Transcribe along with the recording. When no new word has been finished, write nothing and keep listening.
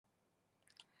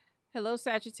Hello,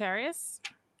 Sagittarius.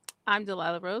 I'm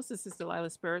Delilah Rose. This is Delilah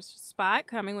Spirit Spot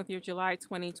coming with your July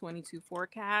 2022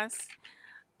 forecast.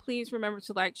 Please remember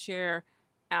to like, share,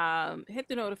 hit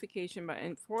the notification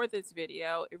button for this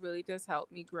video. It really does help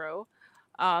me grow.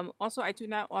 Also, I do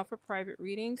not offer private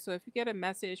readings, so if you get a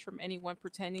message from anyone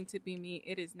pretending to be me,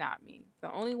 it is not me.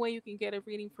 The only way you can get a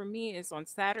reading from me is on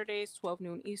Saturdays, 12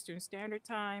 noon Eastern Standard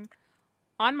Time,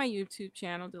 on my YouTube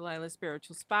channel, Delilah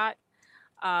Spiritual Spot.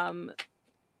 Um,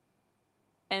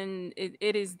 and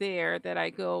it is there that I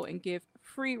go and give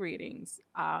free readings.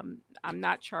 I'm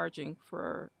not charging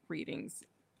for readings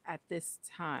at this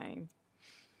time.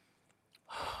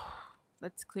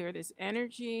 Let's clear this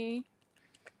energy.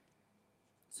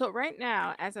 So, right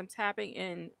now, as I'm tapping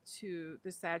into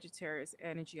the Sagittarius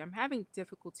energy, I'm having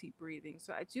difficulty breathing.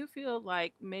 So, I do feel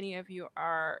like many of you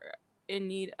are in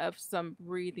need of some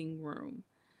breathing room.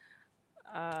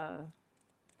 Uh,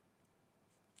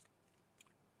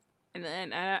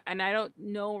 and I don't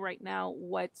know right now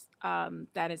what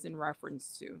that is in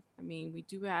reference to. I mean, we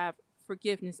do have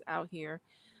forgiveness out here,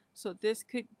 so this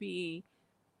could be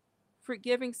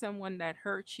forgiving someone that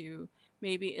hurt you.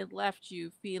 Maybe it left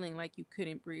you feeling like you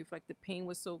couldn't breathe, like the pain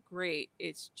was so great.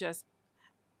 It's just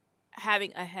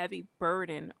having a heavy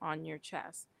burden on your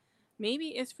chest. Maybe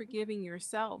it's forgiving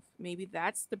yourself. Maybe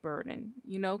that's the burden,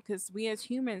 because we as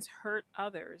humans hurt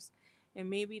others. And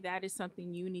maybe that is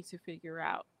something you need to figure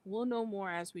out. We'll know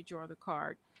more as we draw the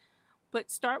card.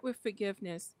 But start with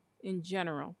forgiveness in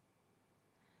general.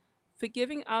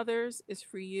 Forgiving others is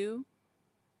for you,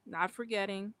 not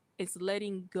forgetting. It's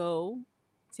letting go,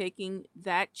 taking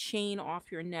that chain off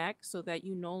your neck so that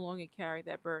you no longer carry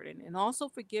that burden. And also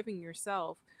forgiving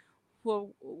yourself for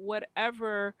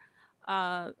whatever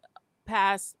uh,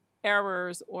 past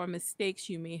errors or mistakes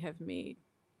you may have made,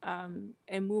 and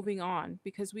moving on,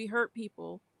 because we hurt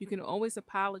people. You can always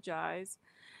apologize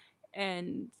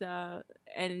and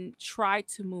try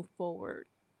to move forward.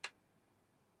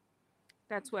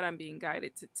 That's what I'm being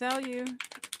guided to tell you.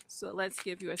 So let's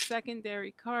give you a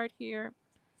secondary card here.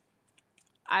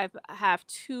 I have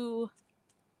two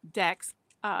decks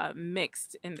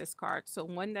mixed in this card. So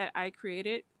one that I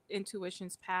created,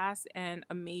 Intuitions Past, and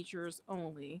a Majors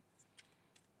Only.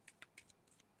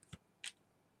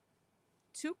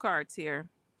 Two cards here.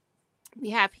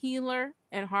 We have Healer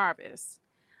and Harvest.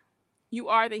 You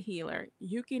are the healer.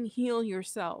 You can heal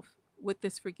yourself with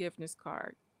this forgiveness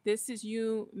card. This is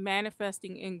you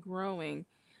manifesting and growing,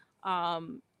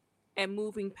 um, and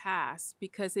moving past,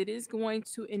 because it is going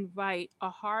to invite a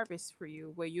harvest for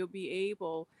you where you'll be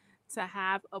able to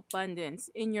have abundance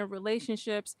in your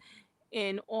relationships,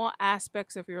 in all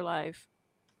aspects of your life.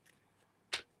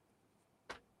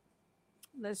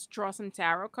 Let's draw some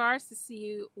tarot cards to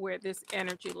see where this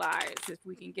energy lies. If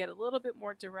we can get a little bit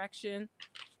more direction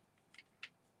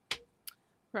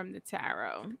from the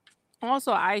tarot.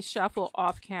 Also, I shuffle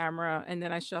off camera and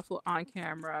then I shuffle on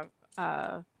camera,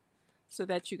 uh, so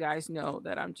that you guys know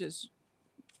that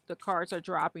the cards are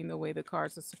dropping the way the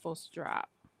cards are supposed to drop.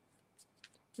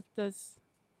 What does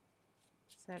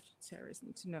Sagittarius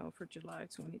need to know for July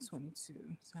 2022?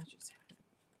 Sagittarius.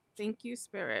 Thank you,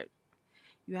 Spirit.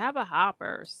 You have a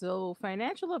hopper. So,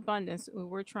 financial abundance,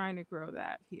 we're trying to grow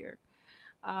that here.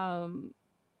 Um,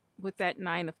 with that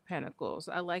 9 of Pentacles.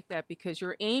 I like that because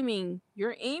you're aiming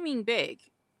big,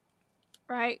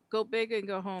 right? Go big and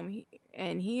go home.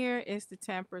 And here is the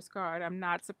Temperance card. I'm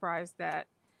not surprised that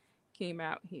came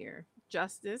out here.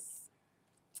 Justice.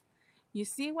 You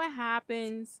see what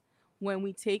happens when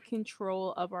we take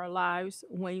control of our lives,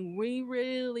 when we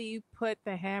really put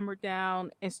the hammer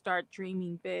down and start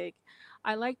dreaming big.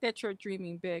 I like that you're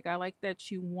dreaming big. I like that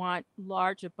you want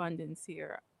large abundance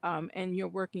here, and you're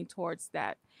working towards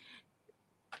that.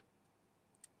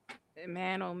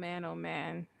 Man, oh man, oh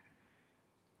man.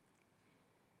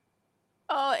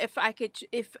 Oh, if I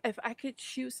could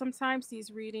choose, sometimes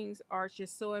these readings are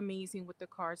just so amazing with the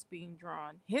cards being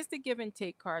drawn. Here's the give and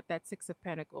take card, that 6 of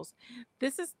Pentacles.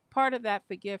 This is part of that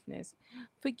forgiveness.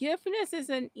 Forgiveness is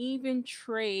an even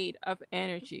trade of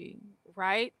energy,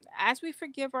 right? As we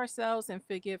forgive ourselves and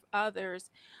forgive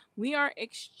others, we are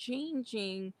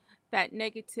exchanging that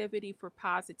negativity for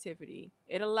positivity.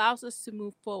 It allows us to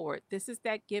move forward. This is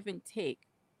that give and take.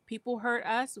 People hurt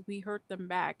us, we hurt them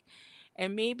back.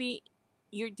 And maybe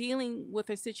you're dealing with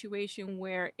a situation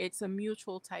where it's a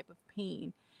mutual type of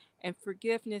pain, and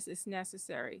forgiveness is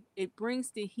necessary. It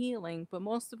brings the healing, but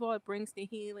most of all, it brings the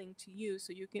healing to you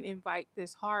so you can invite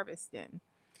this harvest in.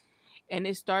 And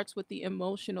it starts with the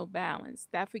emotional balance.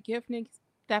 That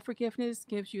forgiveness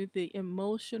gives you the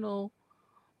emotional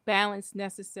balance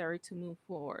necessary to move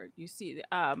forward. You see,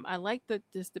 I like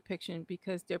this depiction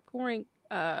because they're pouring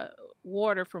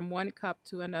water from one cup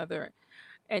to another,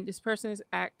 and this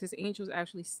angel is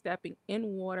actually stepping in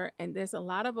water, and there's a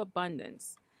lot of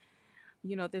abundance.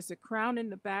 You know, there's a crown in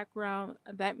the background.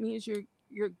 That means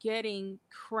you're getting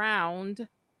crowned,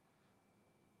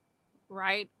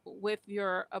 right, with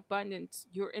your abundance.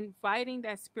 You're inviting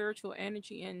that spiritual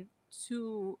energy in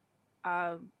to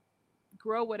um,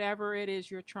 grow whatever it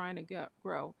is you're trying to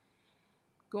grow.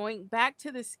 Going back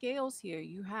to the scales here,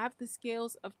 you have the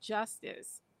scales of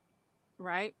justice,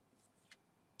 right?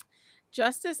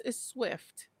 Justice is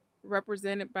swift,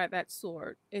 represented by that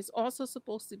sword. It's also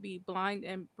supposed to be blind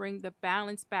and bring the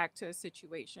balance back to a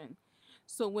situation.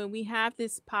 So when we have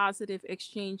this positive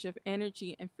exchange of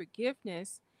energy and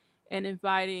forgiveness and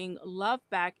inviting love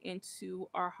back into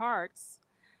our hearts,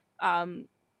 um,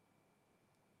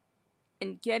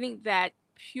 and getting that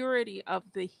purity of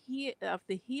the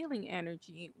healing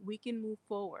energy, we can move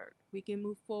forward. We can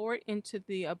move forward into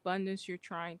the abundance you're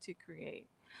trying to create.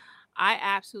 I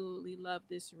absolutely love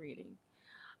this reading,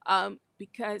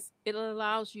 because it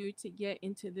allows you to get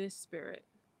into this spirit,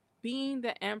 being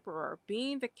the emperor,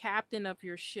 being the captain of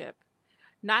your ship,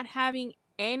 not having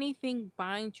anything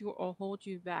bind you or hold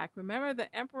you back. Remember,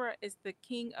 the emperor is the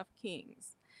king of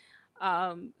kings.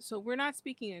 So we're not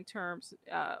speaking in terms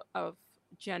of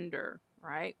gender,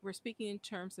 right? We're speaking in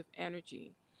terms of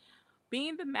energy.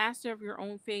 Being the master of your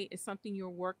own fate is something you're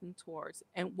working towards.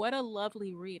 And what a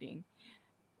lovely reading.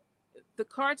 The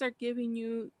cards are giving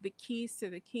you the keys to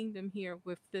the kingdom here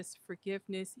with this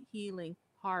forgiveness, healing,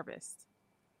 harvest.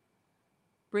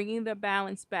 Bringing the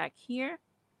balance back here,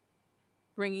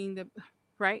 bringing the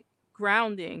right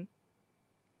grounding,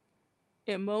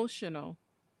 emotional,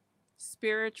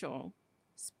 spiritual,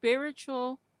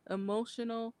 spiritual,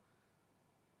 emotional,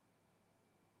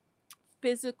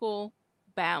 physical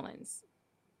balance,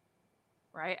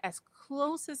 right? As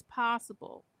close as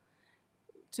possible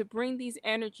to bring these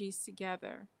energies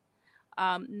together.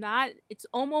 Not, it's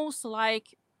almost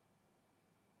like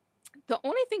the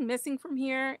only thing missing from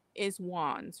here is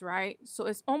wands, right? So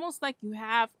it's almost like you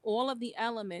have all of the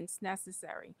elements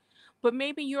necessary, but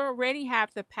maybe you already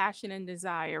have the passion and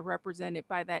desire represented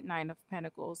by that nine of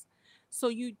pentacles. So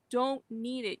you don't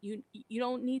need it. You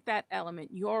don't need that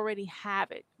element. You already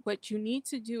have it. What you need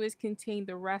to do is contain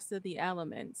the rest of the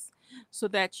elements so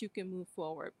that you can move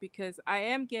forward, because I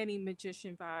am getting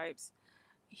magician vibes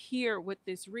here with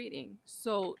this reading.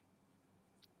 So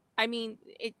I mean,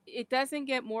 it doesn't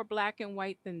get more black and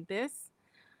white than this.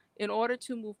 In order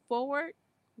to move forward,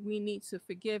 we need to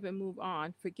forgive and move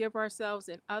on. Forgive ourselves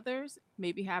and others,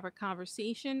 maybe have a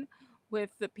conversation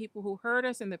with the people who hurt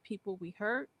us and the people we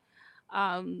hurt,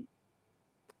 um,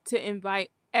 to invite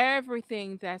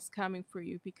everything that's coming for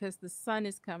you, because the sun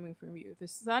is coming from you. The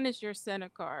sun is your center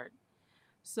card.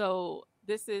 So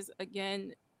this is,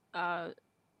 again, uh,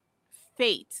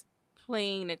 fate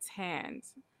playing its hand.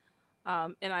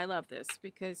 And I love this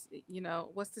because, you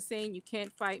know, what's the saying? You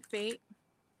can't fight fate.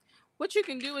 What you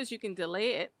can do is you can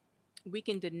delay it, we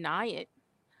can deny it,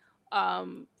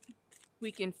 um,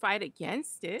 we can fight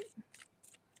against it.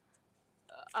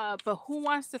 But who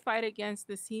wants to fight against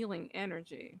this healing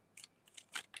energy?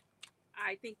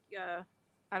 I think,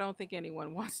 I don't think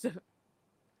anyone wants to.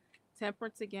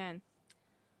 Temperance again.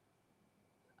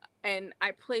 And I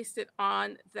placed it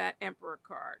on that Emperor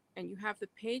card. And you have the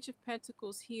Page of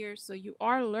Pentacles here. So you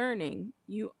are learning.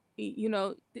 You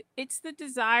know, it's the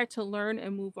desire to learn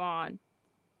and move on,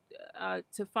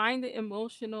 to find the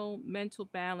emotional, mental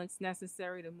balance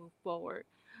necessary to move forward.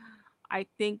 I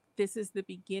think this is the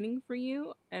beginning for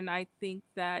you. And I think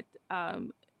that,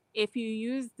 if you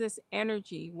use this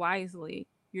energy wisely,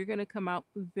 you're going to come out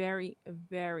very,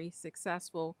 very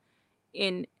successful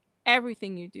in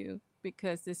everything you do,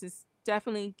 because this is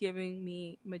definitely giving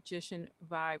me magician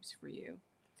vibes for you.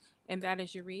 And that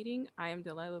is your reading. I am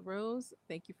Delilah Rose.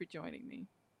 Thank you for joining me.